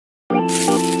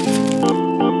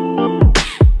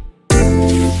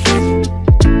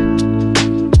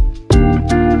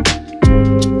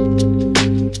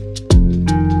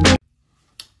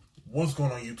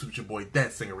YouTube? It's your boy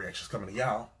ThatSingerReactions coming to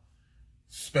y'all.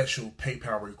 Special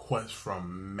PayPal request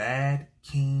from Mad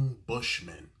King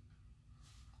Bushman.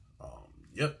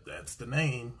 Yep, that's the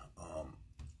name.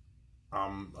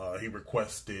 He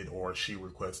requested, or she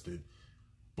requested,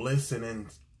 Bliss and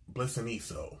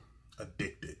ESO,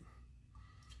 Addicted.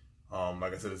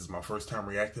 Like I said, this is my first time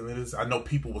reacting to this. I know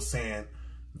people were saying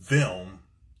them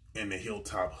in the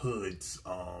Hilltop Hoods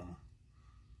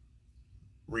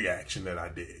reaction that I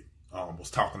did. Was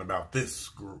talking about this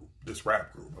group, this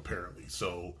rap group, apparently.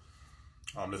 So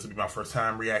this will be my first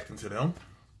time reacting to them.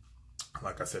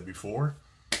 Like I said before,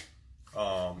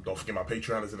 don't forget my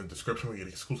Patreon is in the description. We get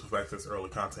exclusive access, early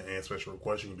content, and special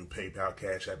requests. You can do PayPal,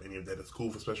 CashApp, any of that is cool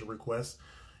for special requests.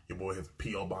 Your boy has a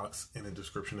P.O Box in the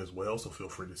description as well, so feel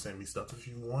free to send me stuff if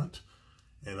you want.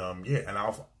 And yeah, and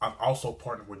I've also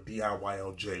partnered with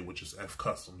DIYLJ, which is F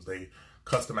Customs. They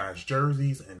customize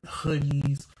jerseys and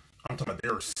hoodies. I'm talking about,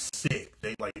 they're sick.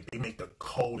 They make the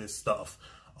coldest stuff,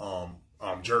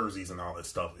 jerseys and all that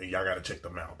stuff. And y'all gotta check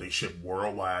them out. They ship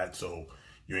worldwide, so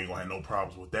you ain't gonna have no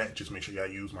problems with that. Just make sure y'all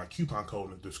use my coupon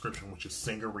code in the description, which is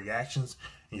ThatSingerReactions,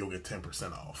 and you'll get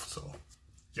 10% off. So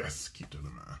yes, keep that in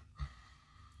mind.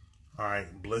 All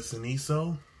right, Bliss and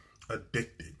ESO,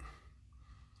 Addicted.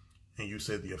 And you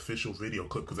said the official video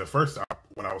clip, because at first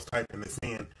when I was typing this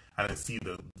in, I didn't see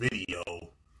the video,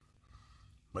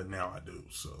 but now I do.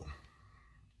 So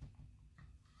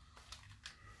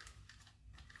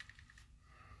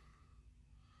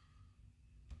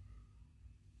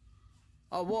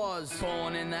I was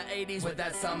born in the 80s with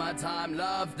that summertime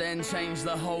love, then changed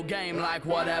the whole game. Like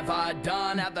what have I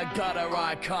done? Out the gutter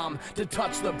I come to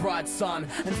touch the bright sun,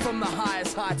 and from the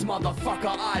highest heights,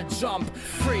 motherfucker, I jump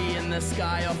free in the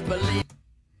sky of belief.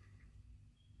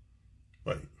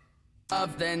 Wait.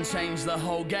 Love, then changed the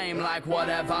whole game. Like what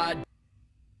have I done?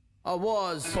 I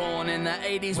was born in the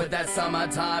 80s with that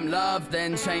summertime love,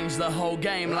 then changed the whole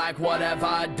game. Like what have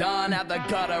I done? Out the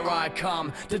gutter I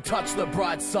come to touch the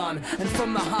bright sun, and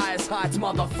from the highest heights,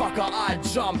 motherfucker, I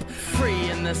jump free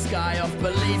in the sky of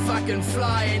belief. I can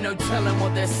fly, ain't no telling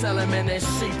what they're selling, man, they're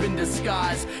sheep in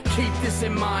disguise. Keep this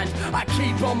in mind, I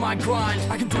keep on my grind.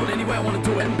 I can do it any way I wanna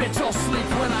do it, and bitch, I'll sleep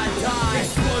when I die.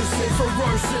 Explosive,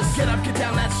 ferocious, get up, get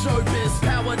down, that showbiz.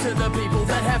 Power to the people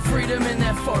that have freedom in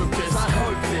their focus. I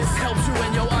hope this helps you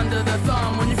when you're under the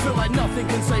thumb, when you feel like nothing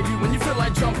can save you, when you feel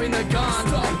like jumping the gun.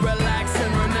 Stop, relax,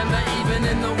 and remember, even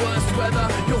in the worst weather,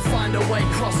 you'll find a way,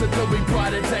 cross it, there'll be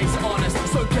brighter days, honest.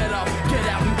 So get up, get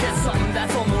out, and get something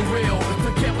that's on the real.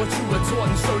 Forget what you were taught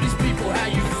and show these people how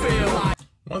you feel.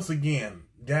 Once again,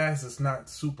 guys, it's not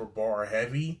super bar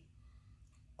heavy.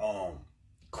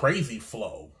 Crazy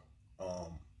flow.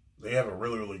 They have a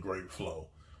really great flow.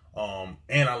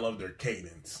 And I love their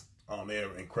cadence. They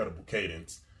have incredible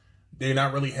cadence. They're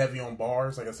not really heavy on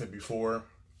bars, like I said before.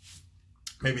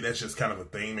 Maybe that's just kind of a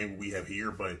thing maybe we have here,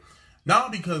 but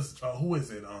not because who is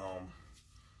it?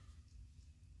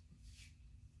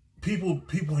 People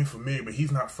ain't familiar, but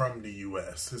he's not from the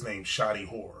US. His name's Shoddy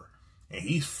Horror, and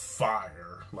he's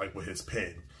fire, like with his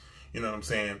pen. You know what I'm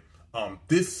saying?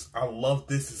 I love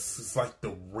this. It's like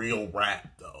the real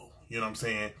rap, though. You know what I'm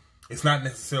saying? It's not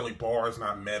necessarily bars,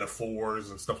 not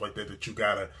metaphors and stuff like that that you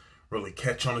gotta really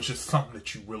catch on. It's just something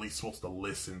that you really supposed to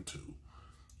listen to.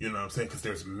 You know what I'm saying? Because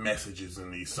there's messages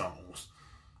in these songs.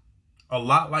 A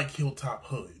lot like Hilltop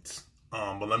Hoods.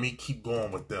 But let me keep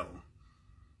going with them.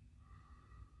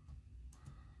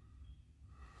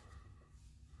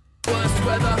 Worst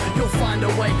weather, you'll find a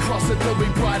way, cross it, there'll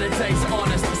be brighter days,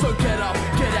 honest. So get up,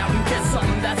 get out, and get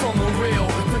something that's on the real.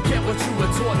 Forget what you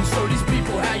were taught and show these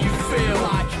people how you feel.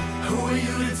 Like, who are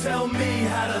you to tell me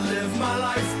how to live my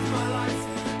life?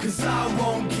 Cause I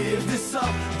won't give this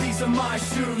up. These are my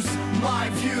shoes, my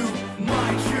view,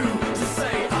 my cue to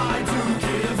say I do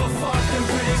give a fuck. And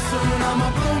pretty soon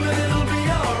I'ma bloom and it'll be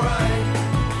alright.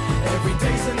 Every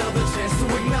day's another chance to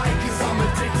ignite, cause I'm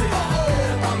addicted.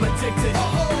 I'm addicted.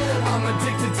 I'm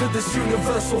addicted to this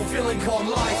universal feeling called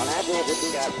life.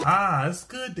 It's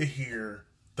good to hear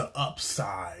the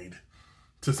upside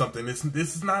to something. This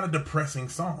is not a depressing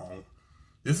song.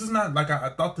 This is not like I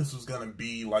thought this was gonna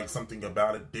be like something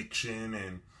about addiction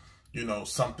and, you know,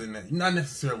 something that not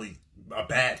necessarily a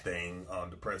bad thing,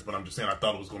 depressed, but I'm just saying I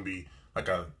thought it was gonna be like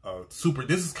a super.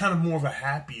 This is kind of more of a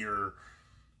happier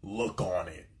look on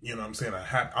it. You know what I'm saying?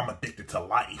 I'm addicted to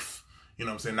life. You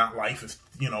know what I'm saying? Not life is,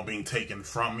 you know, being taken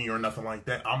from me or nothing like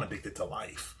that. I'm addicted to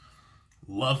life,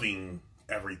 loving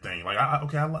everything. Like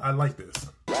I like this.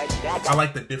 I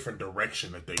like the different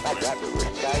direction that they went.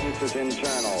 Guidance is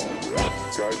internal.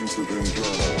 Guidance is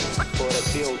internal. For the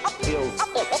field.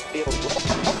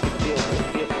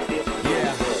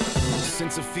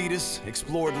 Since a fetus,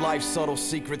 explored life's subtle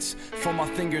secrets. From my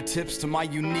fingertips to my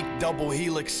unique double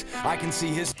helix, I can see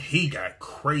his... He got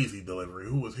crazy delivery.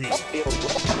 Who was he? Yeah.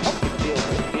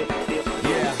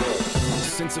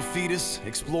 Since a fetus,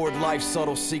 explored life's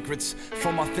subtle secrets.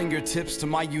 From my fingertips to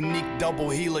my unique double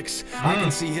helix, I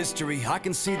can see history, I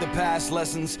can see the past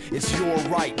lessons. It's your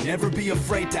right, never be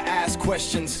afraid to ask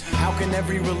questions. How can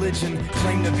every religion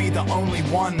claim to be the only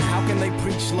one? How can they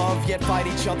preach love yet fight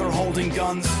each other holding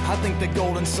guns? I think the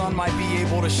golden sun might be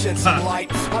able to shed some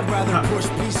light. I'd rather push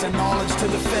peace and knowledge to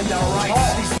defend our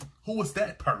rights. Who was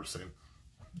that person?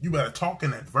 You better talk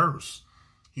in that verse.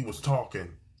 He was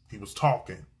talking. He was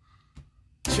talking.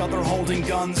 Each other holding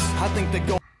guns. I think the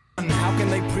golden... How can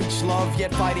they preach love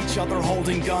yet fight each other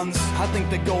holding guns? I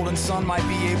think the golden sun might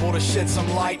be able to shed some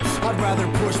light. I'd rather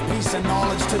push peace and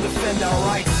knowledge to defend our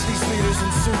rights. These leaders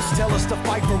in suits tell us to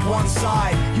fight for one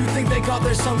side. You think they got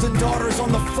their sons and daughters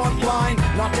on the front line?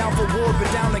 Not down for war,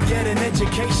 but down to get an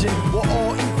education. We're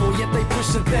all equal, yet they push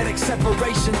synthetic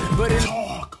separation. But in...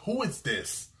 Talk. Who is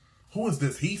this? Who is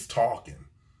this? He's talking.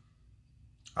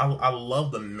 I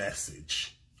love the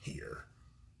message here.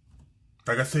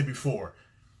 Like I said before,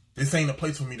 this ain't a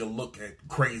place for me to look at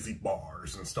crazy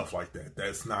bars and stuff like that.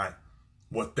 That's not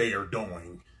what they are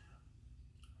doing.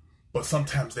 But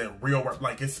sometimes that real rap,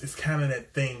 like it's kind of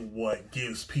that thing what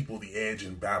gives people the edge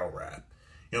in battle rap.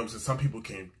 You know what I'm saying? Some people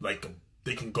can, like,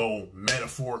 they can go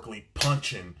metaphorically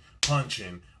punching,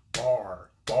 bar.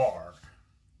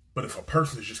 But if a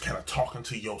person is just kind of talking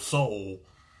to your soul,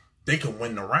 they can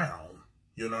win the round.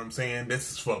 You know what I'm saying?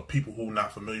 This is for people who are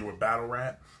not familiar with battle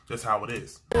rap. That's how it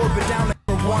is. But down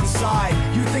for one side.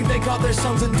 You think they got their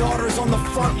sons and daughters on the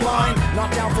front line?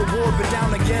 Not down for war, but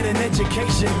down to get an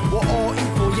education. We're all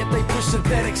equal, yet they push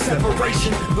synthetic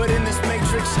separation. But in this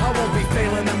matrix, I won't be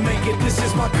failing to make it. This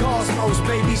is my cosmos,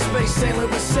 baby. Space sailing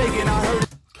with Sagan. I heard it.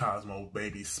 Cosmo,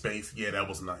 baby, space. Yeah, that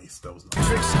was nice. That was nice.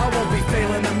 Tricks, I won't be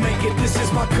failing to make it. This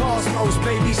is my cosmos,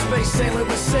 baby. Space sailing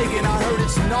with Sagan. I heard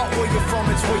it's not where you're from,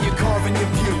 it's where you're carving your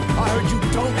view. I heard you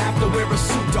don't have to wear a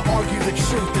suit to argue the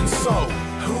truth. And so,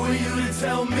 who are you to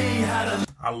tell me how to...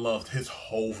 I loved his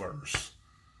whole verse.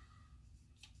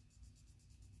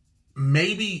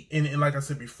 Maybe, and like I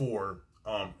said before,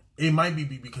 it might be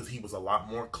because he was a lot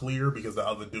more clear because the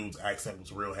other dude's accent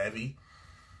was real heavy.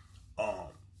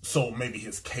 So maybe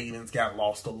his cadence got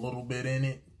lost a little bit in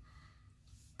it.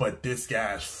 But this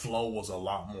guy's flow was a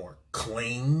lot more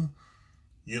clean.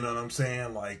 You know what I'm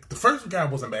saying? Like, the first guy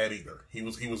wasn't bad either. It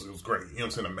was great. You know what I'm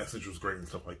saying? The message was great and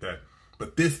stuff like that.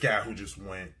 But this guy who just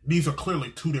went... These are clearly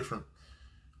two different...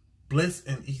 Bliss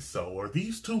and ESO. Are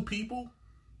these two people?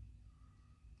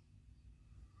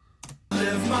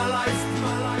 Live my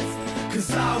life,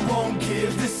 cause I won't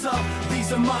give this up.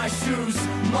 These are my shoes,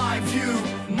 my view,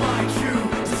 my cue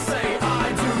to say I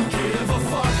do give a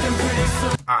fuck. And pretty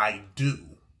soon I do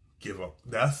give up.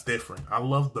 That's different. I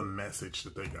love the message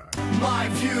that they got. My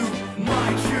view, my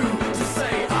cue to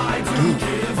say I do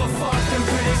give a fuck. And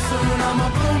pretty soon I'm a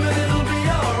bloom and it'll be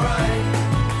alright.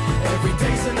 Every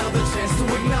day's another chance to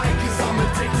ignite, cause I'm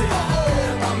addicted.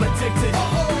 I'm addicted.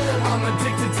 I'm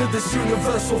addicted to this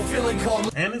universal feeling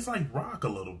called... And it's like rock a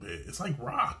little bit. It's like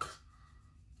rock.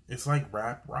 It's like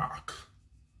rap rock.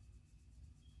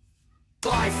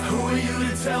 Life, who are you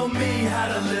to tell me how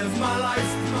to live my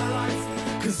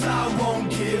life? Cause I won't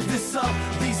give this up.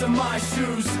 These are my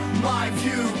shoes, my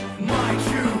view, my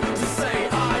cue to say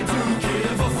I do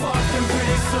give a fuck. And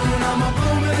pretty soon I'm a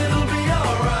bloom and it'll be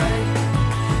alright.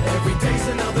 Every day's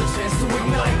another chance to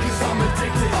ignite, cause I'm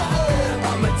addicted.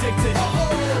 I'm addicted.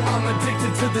 I'm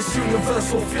addicted to this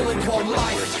universal feeling called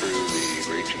life. Through the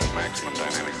region of maximum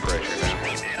dynamic pressure now.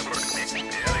 Yeah,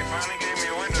 they finally gave me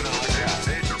a window to look at.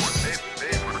 Visual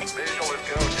is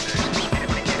go today.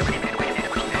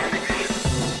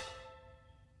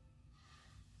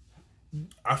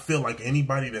 I feel like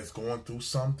anybody that's going through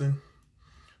something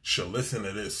should listen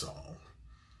to this song.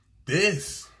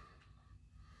 This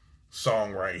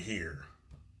song right here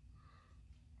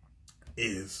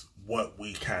is what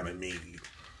we kind of need.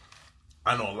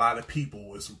 I know a lot of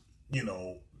people is, you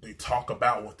know, they talk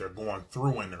about what they're going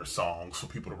through in their songs for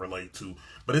people to relate to,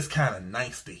 but it's kind of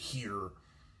nice to hear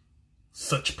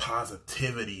such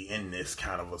positivity in this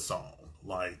kind of a song.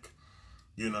 Like,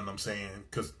 you know what I'm saying?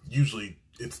 Because usually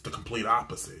it's the complete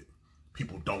opposite.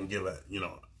 People don't give a, you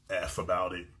know, F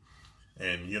about it.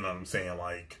 And, you know what I'm saying?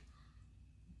 Like,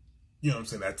 you know what I'm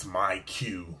saying? That's my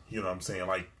cue. You know what I'm saying?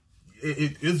 Like,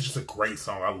 it's just a great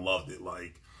song. I loved it.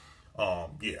 Like,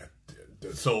 yeah.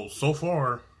 So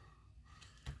far,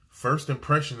 first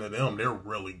impression of them, they're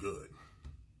really good.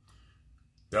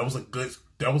 That was a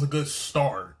good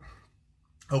start.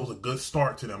 it was a good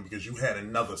start to them because you had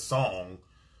another song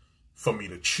for me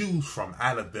to choose from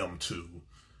out of them two.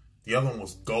 The other one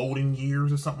was Golden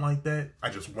Years or something like that. I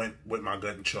just went with my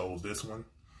gut and chose this one.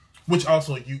 Which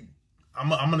also, I'm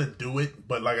going to do it.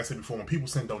 But like I said before, when people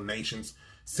send donations,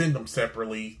 send them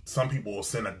separately. Some people will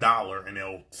send $1 and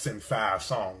they'll send 5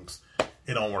 songs.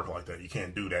 It don't work like that. You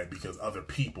can't do that because other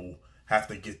people have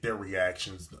to get their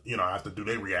reactions. You know, have to do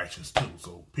their reactions too.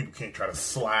 So people can't try to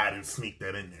slide and sneak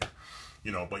that in there.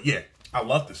 You know, but yeah, I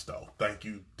love this though. Thank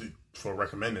you for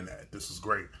recommending that. This is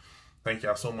great. Thank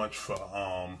y'all so much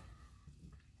for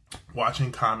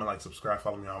watching, comment, like, subscribe,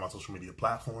 follow me on all my social media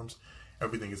platforms.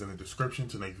 Everything is in the description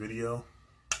to next video.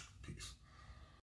 Peace.